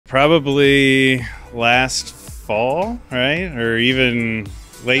Probably last fall, right? Or even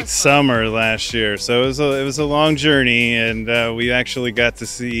late summer last year. So it was a long journey, and we actually got to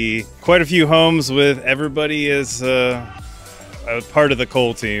see quite a few homes with everybody as a part of the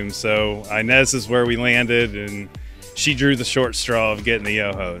Cole team. So Inez is where we landed, and she drew the short straw of getting the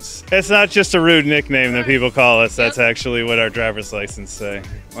Yohos. It's not just a rude nickname that people call us. That's actually what our driver's license say.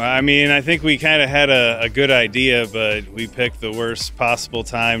 Well, I mean, I think we kind of had a good idea, but we picked the worst possible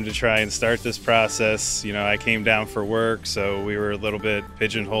time to try and start this process. You know, I came down for work, so we were a little bit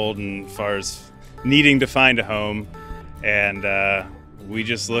pigeonholed as far as needing to find a home. And we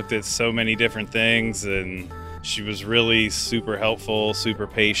just looked at so many different things, and she was really super helpful, super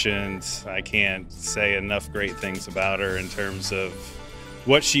patient. I can't say enough great things about her in terms of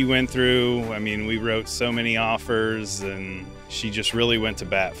what she went through. I mean, we wrote so many offers, and she just really went to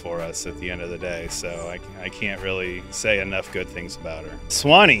bat for us at the end of the day. So I can't really say enough good things about her.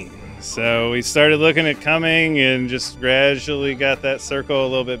 Swanee. So we started looking at coming and just gradually got that circle a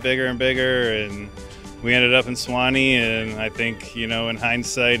little bit bigger and bigger, and we ended up in Swanee. And I think, you know, in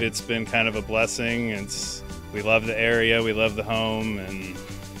hindsight, it's been kind of a blessing. We love the area, we love the home, and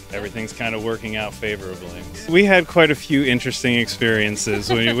everything's kind of working out favorably. We had quite a few interesting experiences.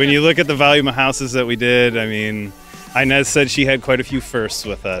 When you look at the volume of houses that we did, I mean, Inez said she had quite a few firsts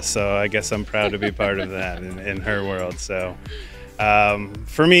with us, so I guess I'm proud to be part of that in her world. So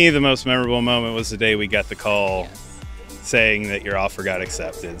for me, the most memorable moment was the day we got the call saying that your offer got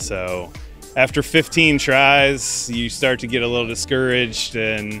accepted. So after 15 tries, you start to get a little discouraged,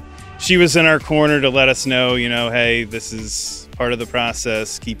 and she was in our corner to let us know, you know, hey, this is part of the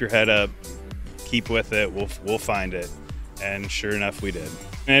process. Keep your head up, keep with it. We'll find it. And sure enough, we did.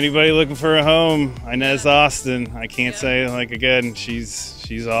 Anybody looking for a home, Inez Austin, I can't say, like, again,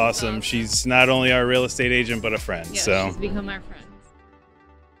 she's awesome. She's not only our real estate agent, but a friend. Yeah, so she's become our friend.